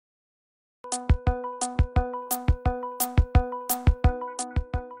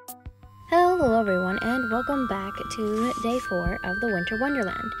everyone, and welcome back to day 4 of the Winter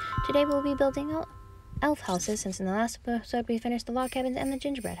Wonderland. Today we'll be building elf houses, since in the last episode we finished the log cabins and the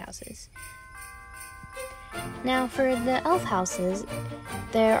gingerbread houses. Now for the elf houses,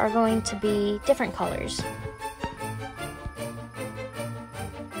 there are going to be different colors.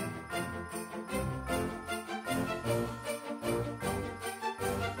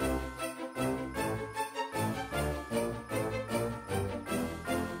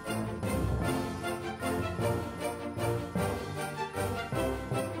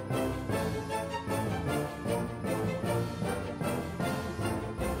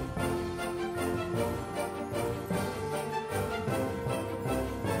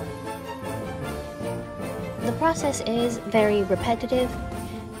 The process is very repetitive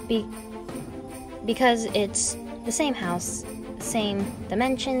because it's the same house, same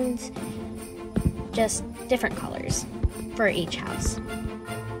dimensions, just different colors for each house.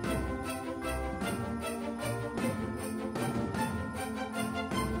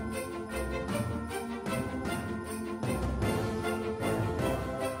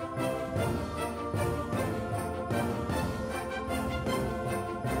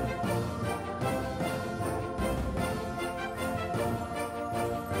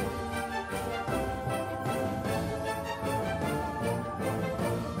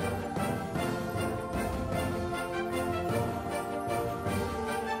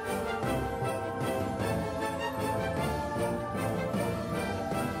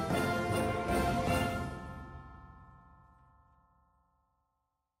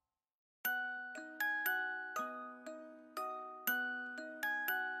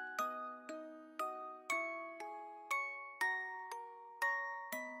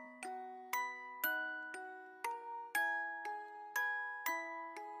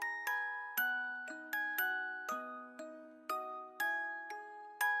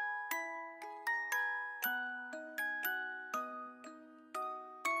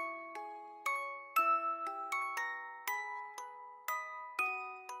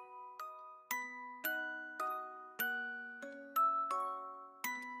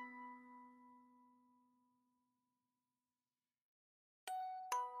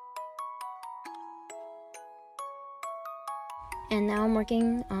 And now I'm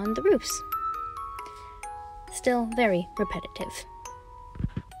working on the roofs. Still very repetitive.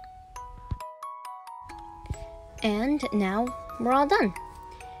 And now we're all done.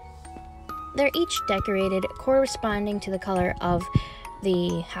 They're each decorated corresponding to the color of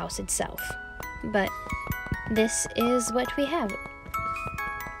the house itself. But this is what we have.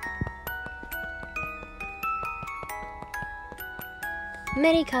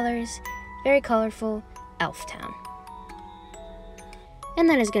 Many colors, very colorful elf town. And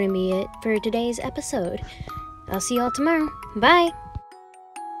that is going to be it for today's episode. I'll see you all tomorrow. Bye!